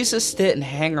 see, Jesus didn't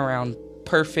hang around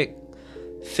perfect,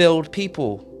 filled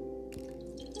people.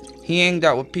 He hanged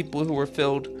out with people who were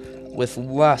filled with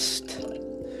lust.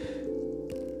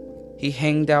 He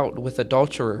hanged out with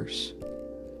adulterers,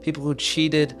 people who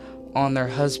cheated on their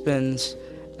husbands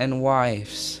and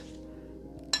wives.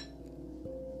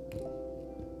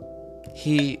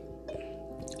 His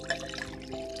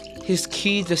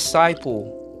key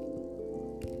disciple,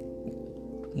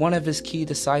 one of his key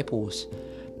disciples,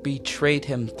 betrayed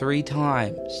him 3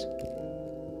 times.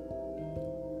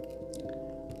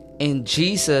 And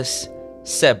Jesus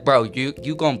said, bro,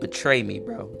 you gonna betray me,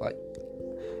 bro. Like,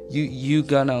 you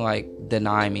gonna, like,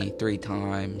 deny me 3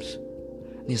 times.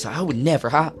 And he's like, I would never,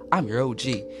 I'm your OG.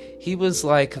 He was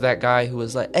like that guy who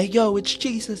was like, hey, yo, it's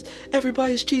Jesus.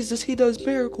 Everybody's Jesus. He does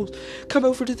miracles. Come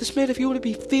over to this man if you want to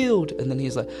be filled. And then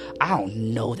he's like, I don't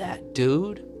know that,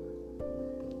 dude.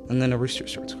 And then a rooster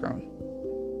starts crowing.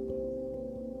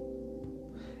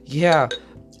 Yeah,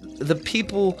 the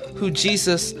people who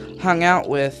Jesus hung out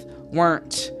with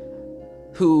weren't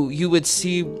who you would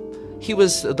see. He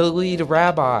was the lead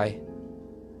rabbi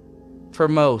for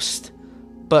most.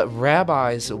 But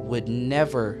rabbis would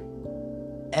never,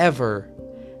 ever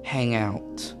hang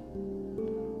out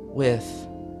with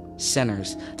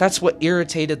sinners. That's what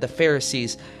irritated the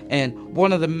Pharisees. And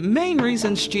one of the main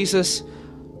reasons Jesus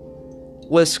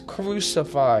was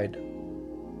crucified,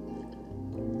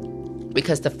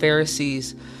 because the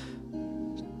Pharisees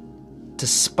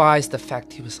despised the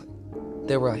fact he was like,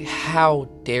 they were like, how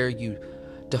dare you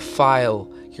defile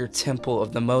your temple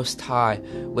of the Most High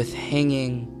with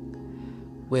hanging,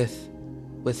 with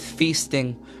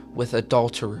feasting with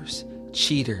adulterers,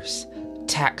 cheaters,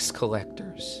 tax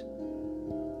collectors.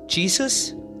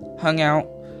 Jesus hung out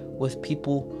with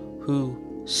people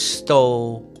who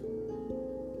stole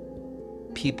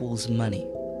people's money.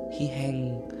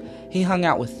 He hung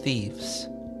out with thieves.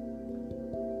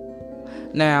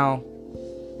 Now,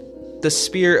 the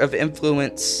sphere of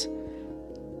influence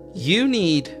you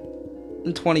need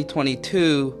in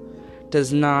 2022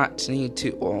 does not need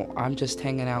to, oh, I'm just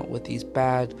hanging out with these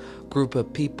bad group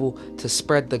of people to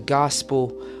spread the gospel,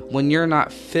 when you're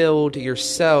not filled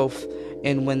yourself,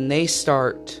 and when they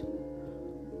start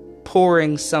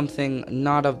pouring something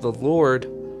not of the Lord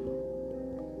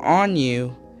on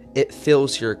you, it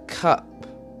fills your cup.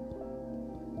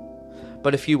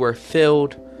 But if you were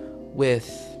filled with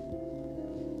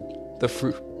the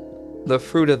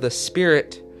fruit of the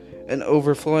Spirit, and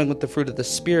overflowing with the fruit of the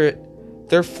Spirit,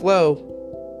 their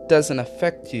flow doesn't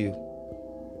affect you.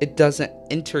 It doesn't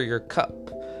enter your cup,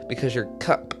 because your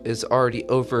cup is already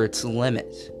over its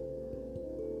limit.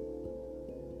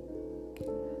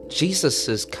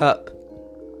 Jesus's cup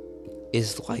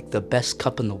is like the best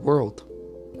cup in the world.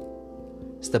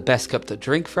 It's the best cup to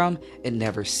drink from. It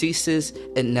never ceases.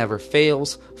 It never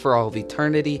fails for all of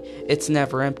eternity. It's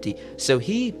never empty. So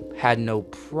he had no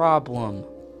problem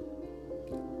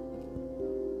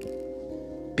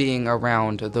being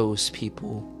around those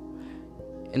people.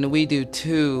 And we do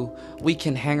too. We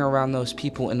can hang around those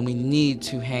people, and we need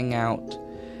to hang out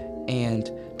and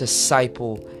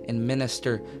disciple and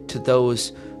minister to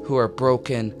those who are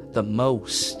broken the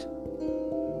most.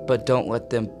 But don't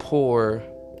let them pour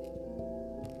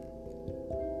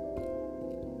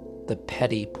the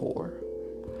petty pour.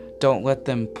 Don't let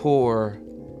them pour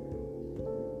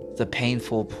the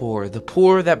painful pour, the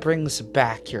pour that brings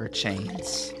back your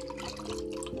chains.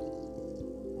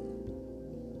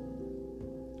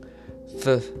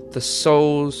 The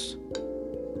soul's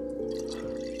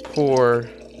pour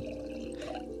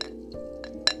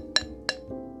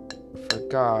for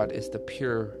God is the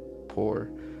pure pour,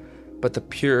 but the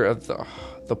pour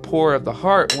of the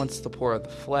heart wants the pour of the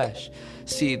flesh.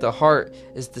 See, the heart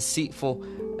is deceitful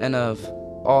and of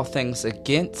all things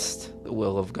against the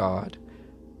will of God.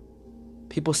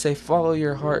 People say, follow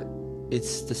your heart.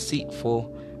 It's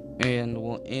deceitful and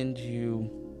will end you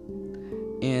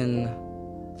in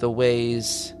the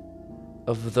ways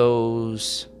of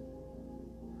those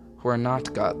who are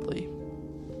not godly.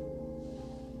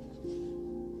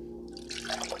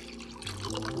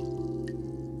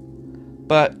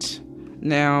 But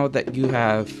now that you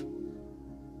have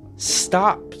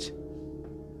stopped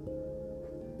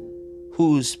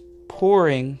who's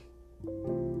pouring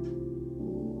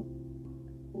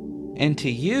into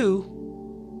you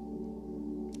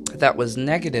that was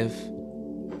negative,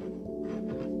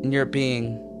 and you're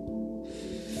being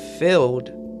filled,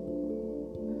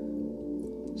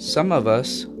 some of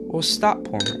us will stop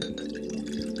pouring.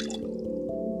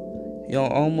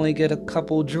 You'll only get a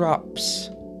couple drops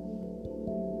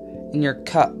in your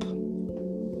cup.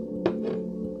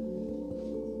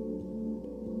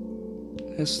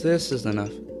 This is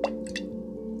enough.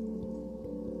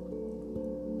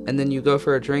 And then you go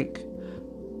for a drink.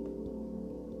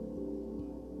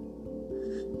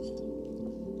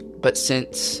 But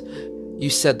since you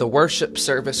said the worship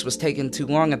service was taking too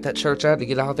long at that church, I had to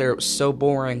get out there. It was so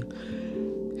boring.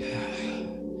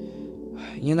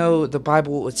 You know, the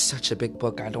Bible is such a big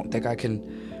book. I don't think I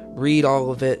can read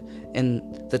all of it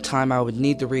in the time I would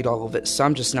need to read all of it. So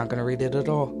I'm just not going to read it at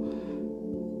all.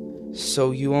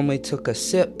 So you only took a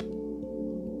sip.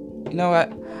 You know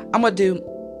what? I'm going to do...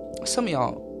 Some of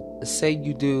y'all, say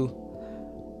you do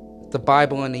the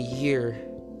Bible in a year,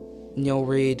 and you'll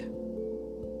read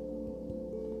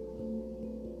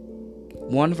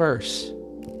one verse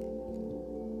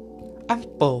I'm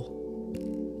full.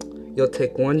 You'll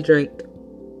take one drink.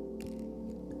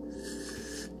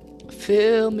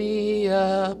 Fill me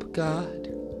up, God.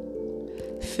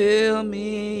 Fill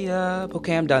me up.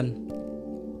 Okay, I'm done.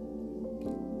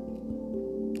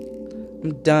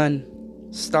 I'm done.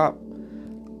 Stop.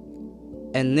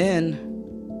 And then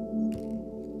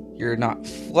you're not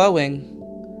flowing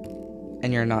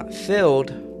and you're not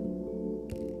filled.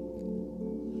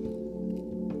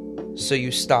 So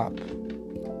you stop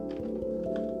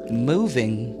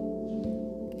moving.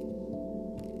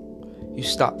 You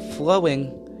stop flowing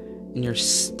and you're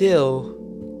still.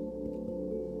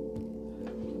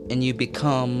 And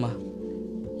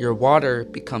your water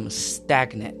becomes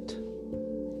stagnant.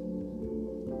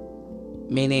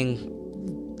 Meaning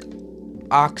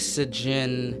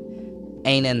oxygen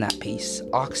ain't in that piece.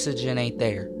 Oxygen ain't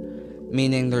there.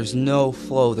 Meaning there's no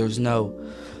flow. There's no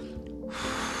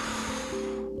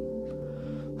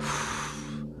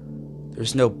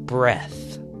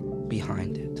breath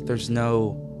behind it. There's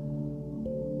no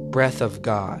breath of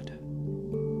God.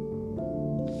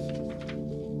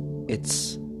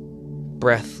 It's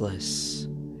breathless.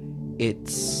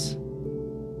 It's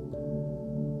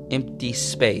empty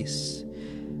space.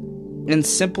 In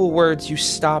simple words, you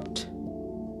stopped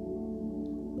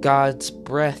God's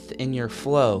breath in your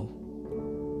flow.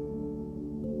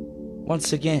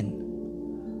 Once again,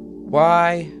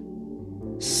 why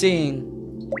sing?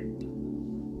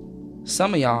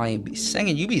 Some of y'all ain't be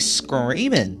singing, you be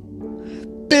screaming.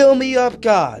 Fill me up,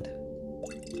 God.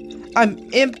 I'm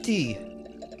empty.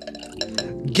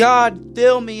 God,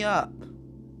 fill me up.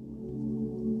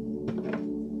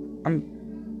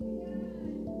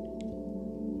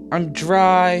 I'm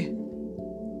dry.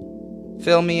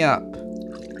 Fill me up.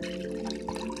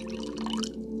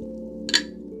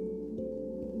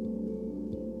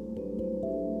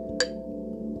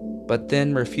 But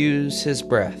then refuse his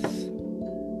breath.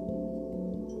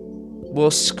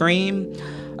 We'll scream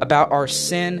about our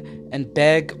sin and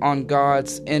beg on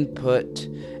God's input.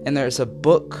 And there's a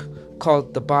book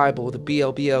called the Bible, the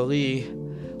BLBLE,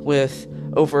 with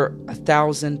over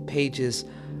 1,000 pages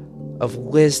of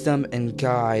wisdom and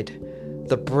guide.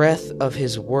 The breath of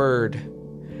his word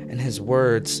and his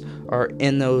words are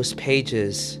in those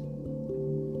pages,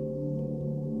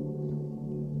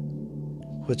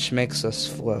 which makes us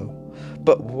flow.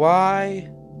 But why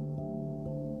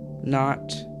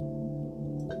not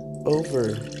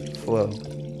overflow?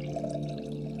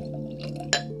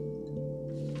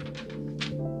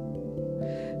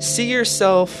 See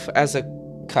yourself as a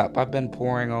cup. I've been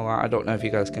pouring a lot. I don't know if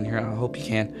you guys can hear it. I hope you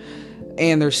can.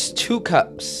 And there's 2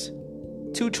 cups.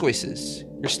 2 choices.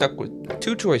 You're stuck with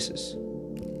 2 choices.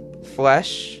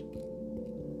 Flesh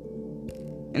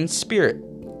and spirit.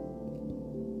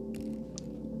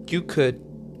 You could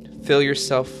fill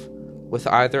yourself with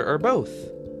either or both.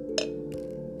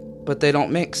 But they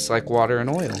don't mix like water and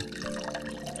oil.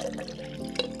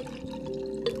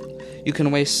 You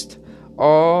can waste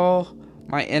all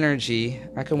my energy.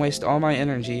 I can waste all my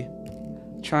energy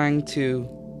trying to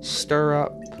stir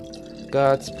up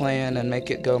God's plan and make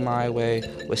it go my way,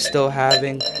 with still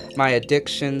having my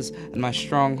addictions and my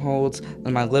strongholds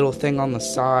and my little thing on the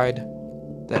side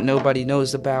that nobody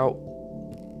knows about,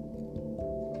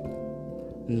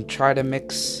 and try to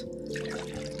mix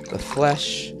the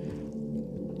flesh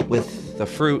with the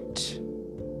fruit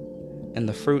and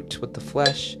the fruit with the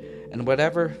flesh, and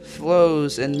whatever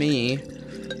flows in me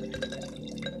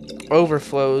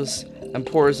overflows and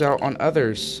pours out on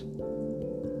others.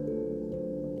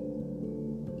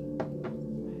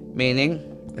 Meaning,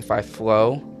 if I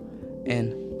flow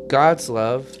in God's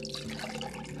love,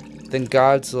 then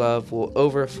God's love will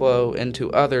overflow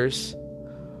into others.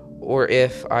 Or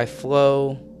if I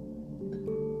flow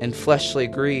in fleshly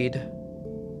greed,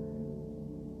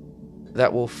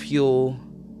 that will fuel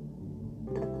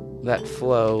that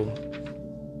flow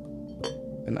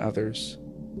in others.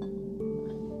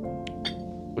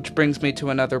 Which brings me to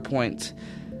another point.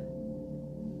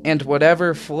 And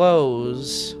whatever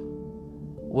flows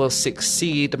will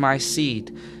succeed my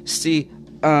seed. See,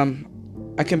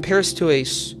 I compare this to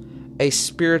a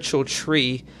spiritual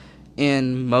tree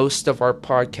in most of our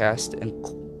podcast, and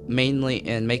mainly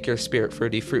in Make Your Spirit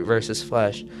Fruity, Fruit versus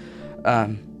Flesh.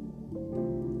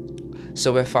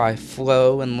 So if I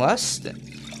flow in lust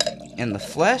in the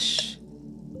flesh,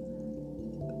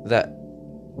 that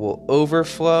will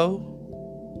overflow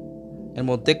and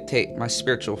will dictate my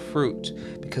spiritual fruit,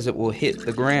 because it will hit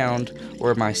the ground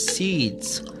where my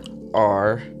seeds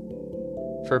are,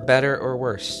 for better or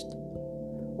worse,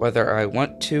 whether I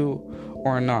want to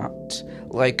or not.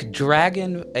 Like a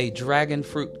dragon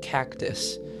fruit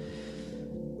cactus,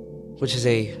 which is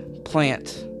a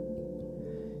plant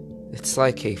It's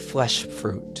like a flesh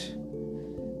fruit.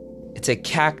 It's a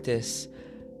cactus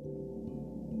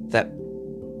that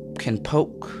can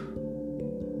poke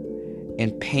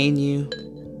and pain you,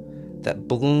 that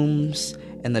blooms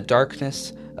in the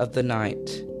darkness of the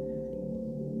night.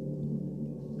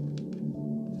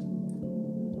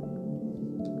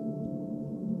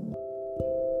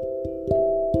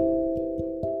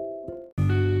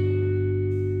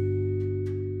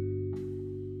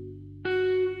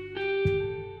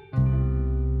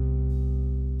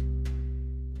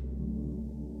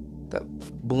 That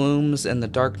blooms in the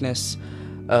darkness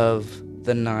of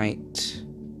the night.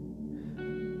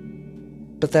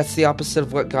 But that's the opposite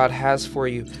of what God has for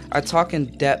you. I talk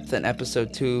in depth in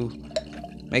episode 2,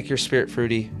 Make Your Spirit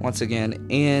Fruity, once again,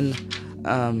 in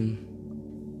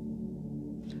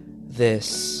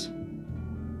this.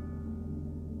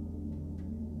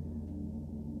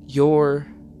 Your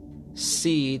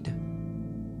seed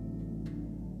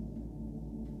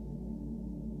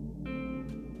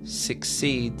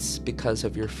succeeds because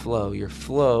of your flow. Your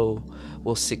flow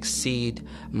will succeed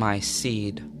my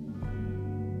seed.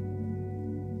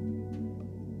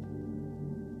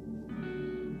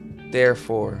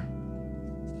 Therefore,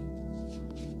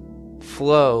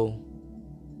 flow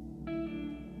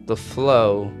the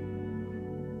flow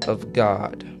of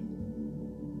God.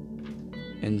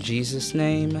 In Jesus'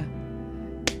 name,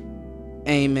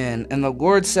 amen. And the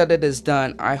Lord said it is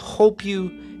done. I hope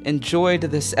you enjoyed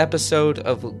this episode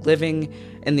of Living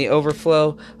in the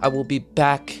Overflow. I will be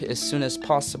back as soon as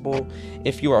possible.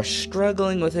 If you are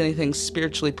struggling with anything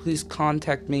spiritually, please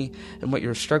contact me and what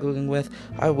you're struggling with.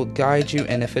 I will guide you,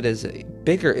 and if it is a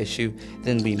bigger issue,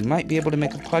 then we might be able to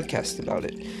make a podcast about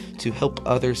it to help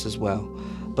others as well.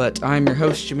 But I'm your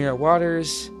host, Jamira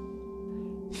Waters.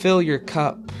 Fill your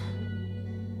cup.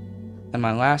 And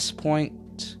my last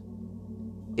point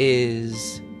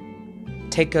is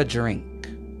take a drink.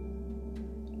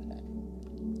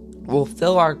 We'll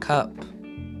fill our cup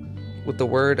with the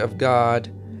Word of God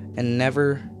and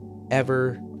never,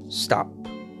 ever stop.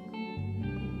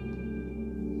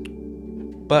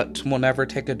 But we'll never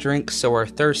take a drink, so our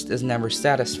thirst is never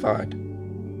satisfied.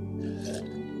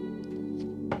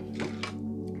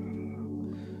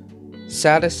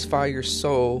 Satisfy your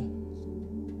soul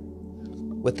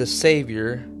with the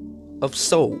Savior of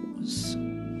souls.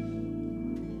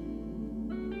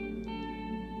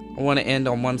 I want to end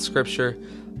on one scripture,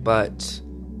 but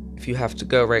if you have to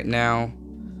go right now,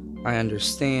 I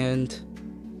understand.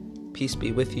 Peace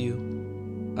be with you.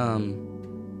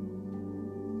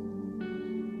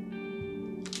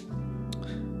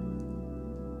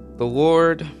 The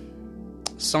Lord,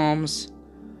 Psalms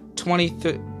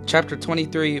 23, chapter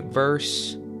 23,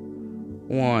 verse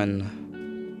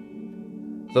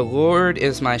 1. The Lord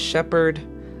is my shepherd,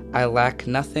 I lack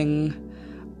nothing.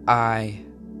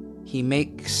 He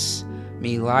makes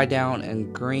me lie down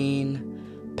in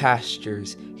green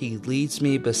pastures. He leads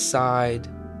me beside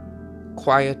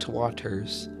quiet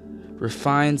waters,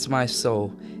 refines my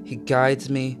soul. He guides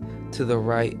me to the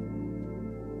right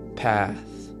path.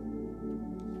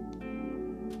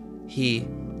 He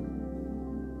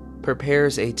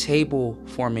prepares a table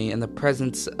for me in the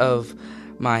presence of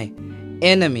my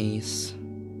enemies.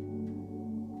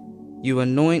 You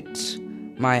anoint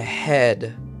my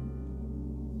head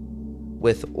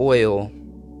with oil,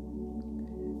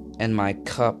 and my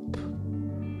cup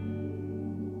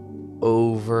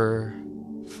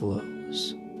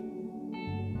overflows.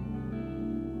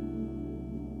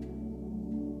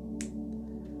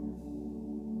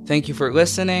 Thank you for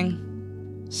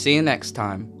listening. See you next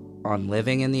time on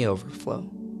Living in the Overflow.